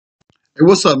Hey,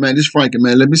 what's up, man? This is Frankie,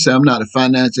 man. Let me say I'm not a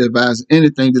financial advisor.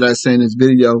 Anything that I say in this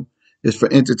video is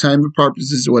for entertainment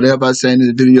purposes. Whatever I say in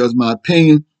this video is my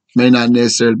opinion. May not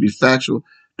necessarily be factual.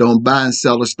 Don't buy and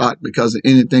sell a stock because of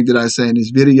anything that I say in this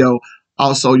video.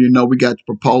 Also, you know, we got the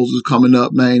proposals coming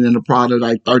up, man, in the product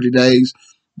like 30 days.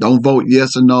 Don't vote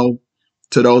yes or no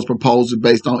to those proposals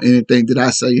based on anything that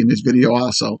I say in this video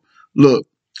also. Look,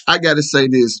 I got to say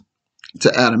this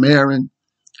to Adam Aaron.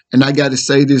 And I got to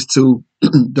say this to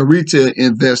the retail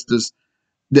investors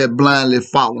that blindly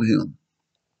follow him.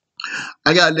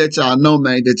 I got to let y'all know,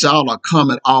 man, that y'all are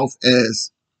coming off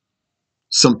as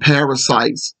some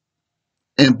parasites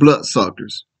and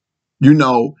bloodsuckers. You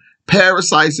know,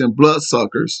 parasites and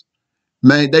bloodsuckers,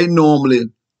 man, they normally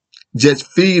just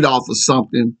feed off of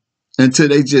something until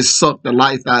they just suck the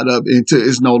life out of it until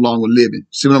it's no longer living.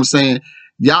 See what I'm saying?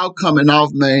 Y'all coming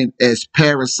off, man, as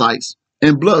parasites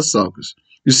and bloodsuckers.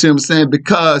 You see what I'm saying?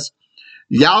 Because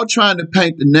y'all trying to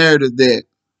paint the narrative that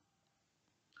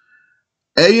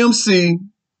AMC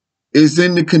is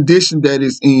in the condition that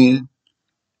it's in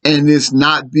and it's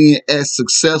not being as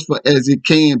successful as it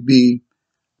can be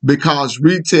because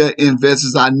retail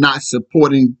investors are not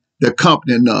supporting the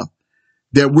company enough,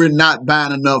 that we're not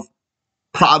buying enough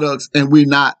products and we're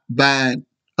not buying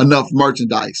enough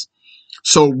merchandise.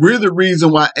 So we're the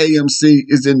reason why AMC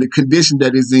is in the condition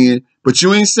that it's in, but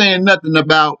you ain't saying nothing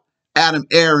about Adam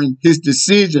Aaron, his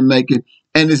decision making,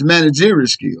 and his managerial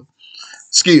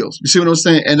skills. You see what I'm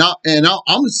saying? And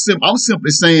I'm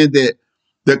simply saying that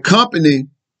the company,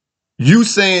 you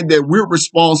saying that we're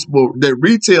responsible, that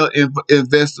retail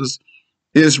investors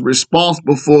is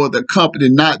responsible for the company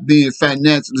not being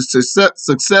financially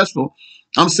successful.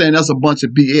 I'm saying that's a bunch of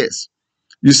BS.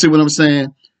 You see what I'm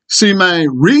saying? See, man,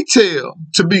 retail,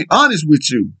 to be honest with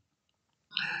you,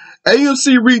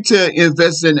 AMC retail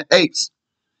investors in the apes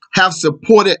have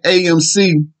supported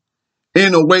AMC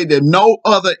in a way that no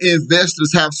other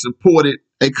investors have supported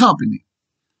a company.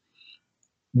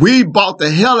 We bought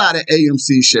the hell out of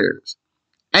AMC shares.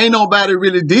 Ain't nobody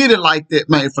really did it like that,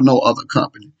 man, for no other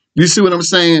company. You see what I'm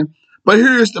saying? But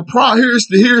here's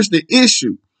the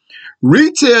issue.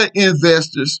 Retail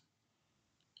investors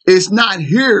is not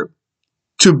here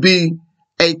to be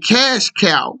a cash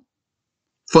cow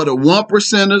for the one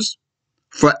percenters,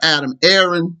 for Adam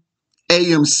Aaron,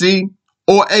 AMC,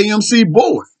 or AMC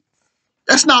board.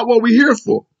 That's not what we're here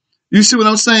for. You see what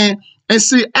I'm saying? And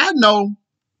see, I know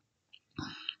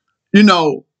by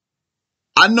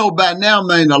now,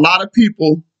 man, a lot of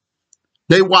people,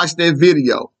 they watched that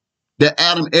video that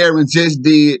Adam Aaron just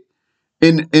did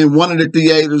in one of the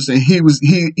theaters, and he was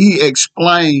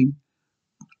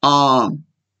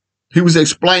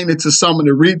explaining to some of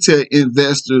the retail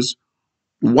investors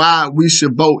why we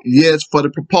should vote yes for the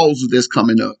proposal that's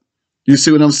coming up. You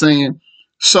see what I'm saying?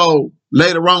 So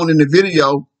later on in the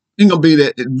video,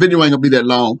 the video ain't gonna be that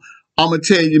long. I'm gonna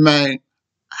tell you, man,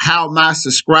 how my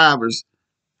subscribers,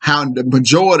 how the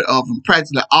majority of them,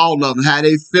 practically all of them, how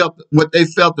they felt, what they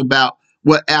felt about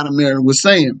what Adam Aaron was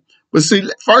saying. But see,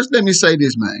 first let me say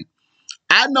this, man.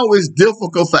 I know it's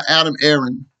difficult for Adam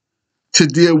Aaron to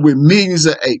deal with millions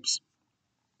of apes.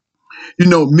 You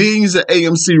know, millions of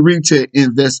AMC retail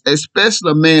investors,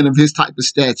 especially a man of his type of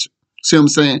stature. See what I'm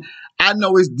saying? I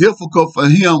know it's difficult for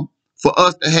him, for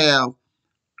us to have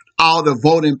all the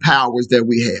voting powers that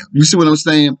we have. You see what I'm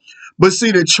saying? But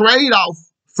see, the trade-off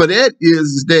for that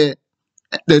is that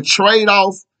the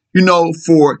trade-off,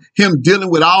 for him dealing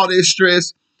with all this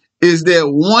stress is that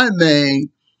one,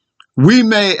 man, we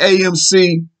made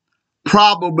AMC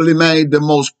probably made the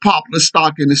most popular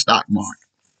stock in the stock market.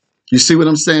 You see what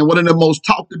I'm saying? One of the most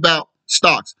talked about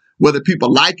stocks, whether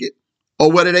people like it or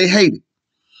whether they hate it.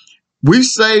 We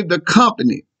saved the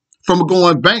company from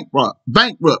going bankrupt.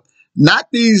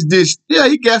 Not these,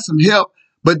 he got some help,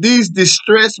 but these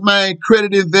distressed, man,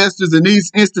 credit investors and these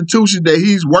institutions that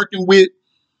he's working with,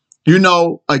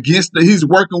 he's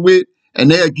working with,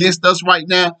 and they're against us right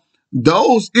now.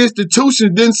 Those institutions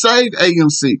didn't save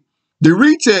AMC. The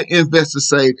retail investors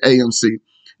saved AMC.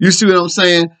 You see what I'm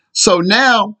saying? So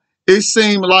now it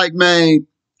seemed like, man,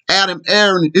 Adam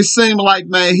Aaron,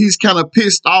 he's kind of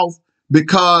pissed off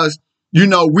because, we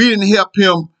didn't help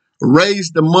him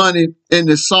raise the money in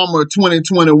the summer of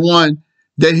 2021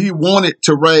 that he wanted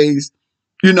to raise,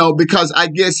 because I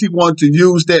guess he wanted to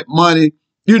use that money,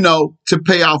 to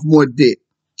pay off more debt.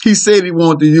 He said he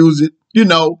wanted to use it,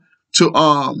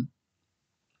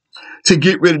 to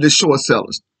get rid of the short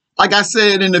sellers. Like I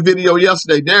said in the video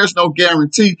yesterday, there's no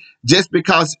guarantee just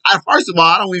because, first of all,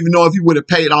 I don't even know if he would have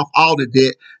paid off all the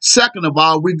debt. Second of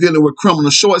all, we're dealing with criminal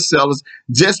short sellers.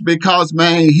 Just because,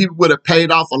 man, he would have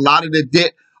paid off a lot of the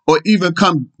debt or even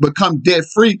become debt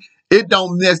free, it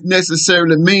don't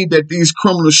necessarily mean that these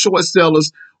criminal short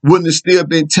sellers wouldn't have still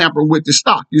been tampering with the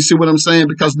stock. You see what I'm saying?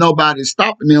 Because nobody's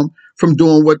stopping them from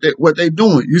doing what they're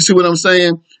doing. You see what I'm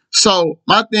saying? So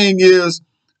my thing is,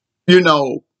 you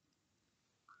know,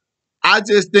 I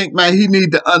just think, man, he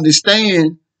need to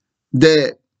understand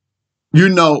that, you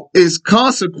know, it's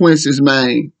consequences,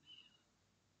 man,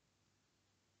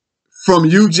 from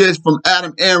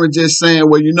Adam Aaron just saying,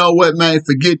 well, you know what, man,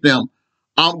 forget them.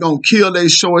 I'm going to kill their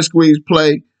short squeeze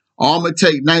play, or I'm going to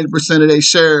take 90% of their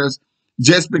shares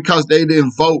just because they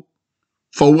didn't vote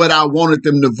for what I wanted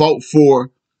them to vote for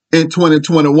in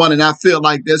 2021. And I feel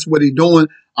like that's what he's doing.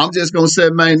 I'm just going to say,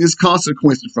 man, there's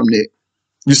consequences from that.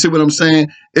 You see what I'm saying?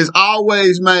 It's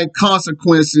always, man,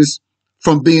 consequences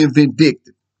from being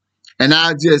vindictive. And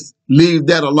I just leave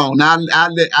that alone. I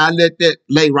let that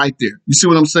lay right there. You see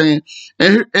what I'm saying?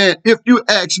 And if you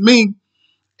ask me,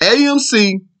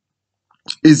 AMC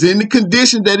is in the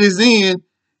condition that it's in.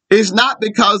 It's not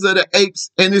because of the apes,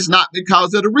 and it's not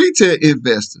because of the retail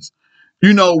investors.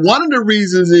 You know, one of the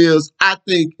reasons is, I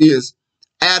think, is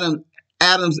Adam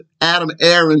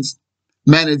Aaron's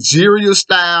managerial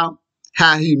style,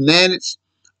 how he managed,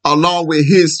 along with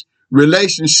his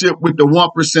relationship with the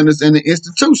 1%ers and the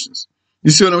institutions.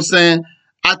 You see what I'm saying?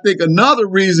 I think another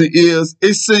reason is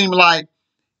it seemed like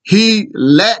he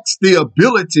lacks the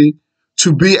ability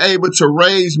to be able to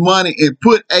raise money and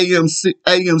put AMC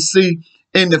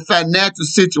in the financial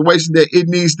situation that it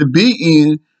needs to be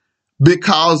in,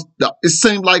 because it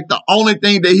seems like the only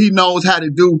thing that he knows how to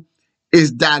do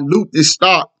is dilute his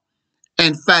stock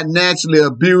and financially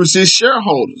abuse his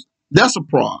shareholders. That's a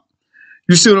problem.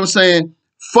 You see what I'm saying?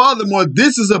 Furthermore,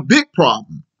 this is a big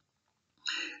problem.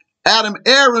 Adam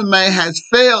Aaron, man, has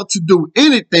failed to do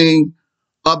anything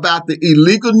about the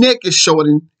illegal naked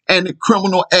shorting and the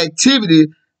criminal activity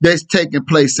that's taking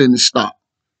place in the stock.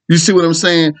 You see what I'm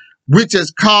saying? Which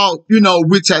has caused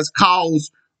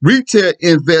retail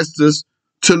investors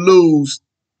to lose,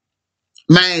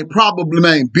 man, probably,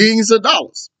 man, billions of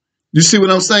dollars. You see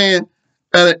what I'm saying?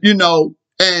 You know,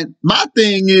 and my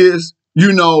thing is,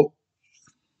 you know,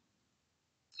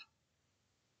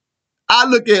 I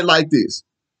look at it like this.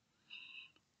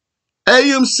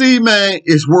 AMC, man,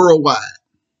 is worldwide.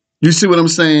 You see what I'm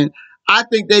saying? I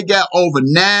think they got over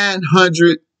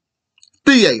 900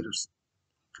 theaters.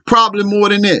 Probably more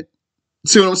than that.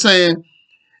 See what I'm saying?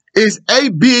 It's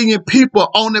 8 billion people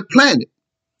on the planet.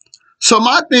 So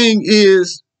my thing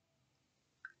is,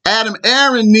 Adam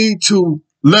Aaron needs to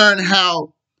learn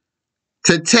how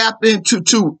to tap into,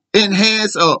 to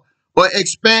enhance or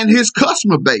expand his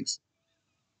customer base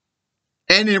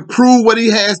and improve what he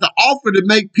has to offer to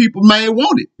make people, man,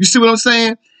 want it. You see what I'm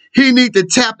saying? He needs to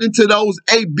tap into those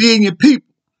 8 billion people.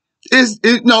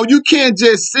 No, you can't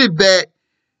just sit back,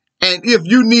 and if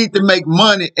you need to make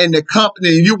money in the company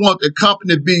and you want the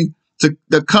company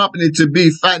to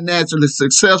be financially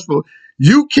successful,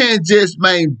 you can't just,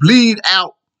 man, bleed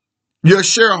out your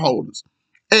shareholders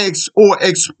or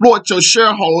exploit your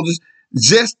shareholders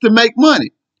just to make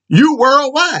money. You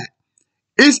worldwide.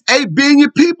 It's 8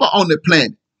 billion people on the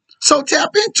planet. So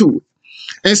tap into it.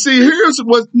 And see, here's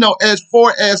what, you know, as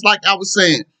far as, like I was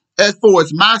saying, as far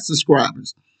as my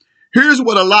subscribers, here's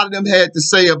what a lot of them had to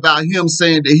say about him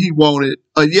saying that he wanted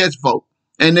a yes vote.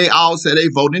 And they all said they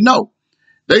voted no.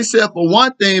 They said, for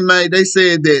one thing, man, they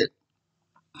said that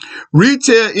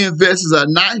retail investors are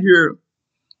not here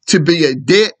to be a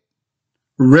debt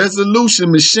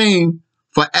resolution machine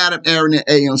for Adam Aaron and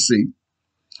AMC.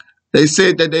 They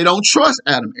said that they don't trust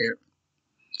Adam Aaron.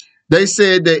 They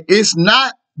said that it's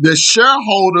not the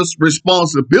shareholders'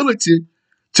 responsibility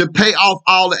to pay off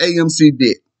all the AMC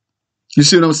debt. You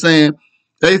see what I'm saying?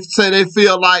 They say they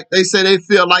feel like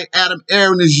Adam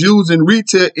Aaron is using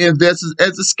retail investors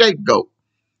as a scapegoat.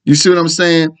 You see what I'm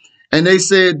saying? And they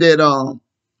said that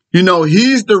you know,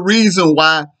 he's the reason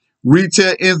why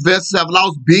retail investors have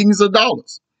lost billions of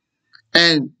dollars.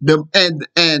 And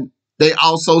they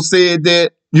also said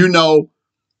that, you know,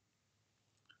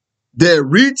 that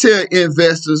retail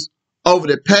investors over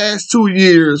the past 2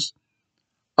 years,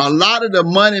 a lot of the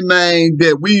money, man,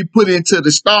 that we put into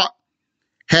the stock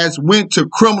has went to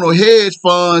criminal hedge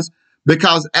funds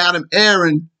because Adam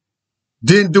Aaron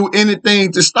didn't do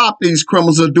anything to stop these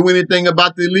criminals or do anything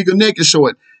about the illegal naked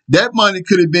short. That money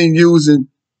could have been used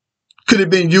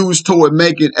toward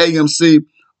making AMC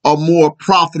a more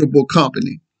profitable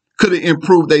company. Could have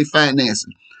improved their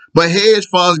finances. But hedge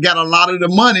funds got a lot of the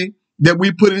money that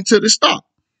we put into the stock.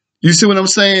 You see what I'm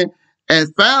saying?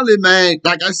 And finally, man,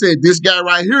 like I said, this guy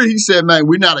right here, he said, man,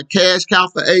 we're not a cash cow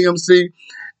for AMC.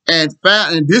 And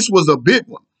this was a big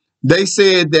one. They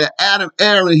said that Adam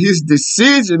Aaron, his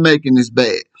decision making is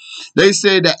bad. They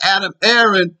said that Adam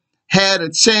Aaron had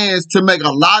a chance to make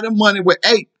a lot of money with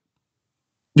Ape,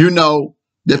 to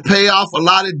pay off a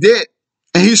lot of debt,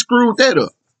 and he screwed that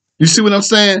up. You see what I'm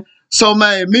saying? So,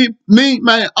 man,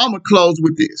 man, I'm going to close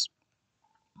with this.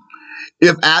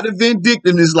 If out of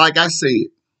vindictiveness, like I said,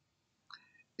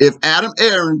 if Adam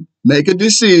Aaron make a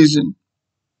decision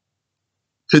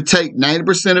to take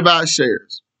 90% of our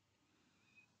shares,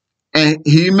 and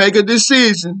he make a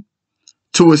decision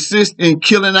to assist in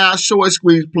killing our short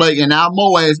squeeze play and our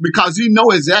MOAs, because he know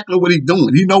exactly what he's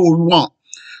doing. He know what we want.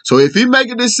 So if he make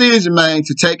a decision, man,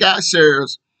 to take our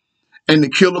shares and to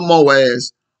kill the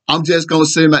MOAs, I'm just gonna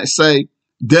say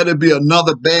that'll be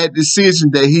another bad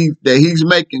decision that he's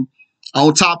making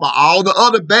on top of all the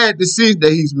other bad decisions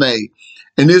that he's made.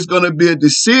 And it's gonna be a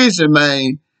decision,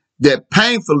 man, that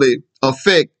painfully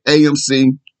affect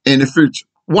AMC in the future.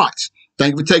 Watch.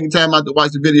 Thank you for taking time out to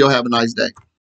watch the video. Have a nice day.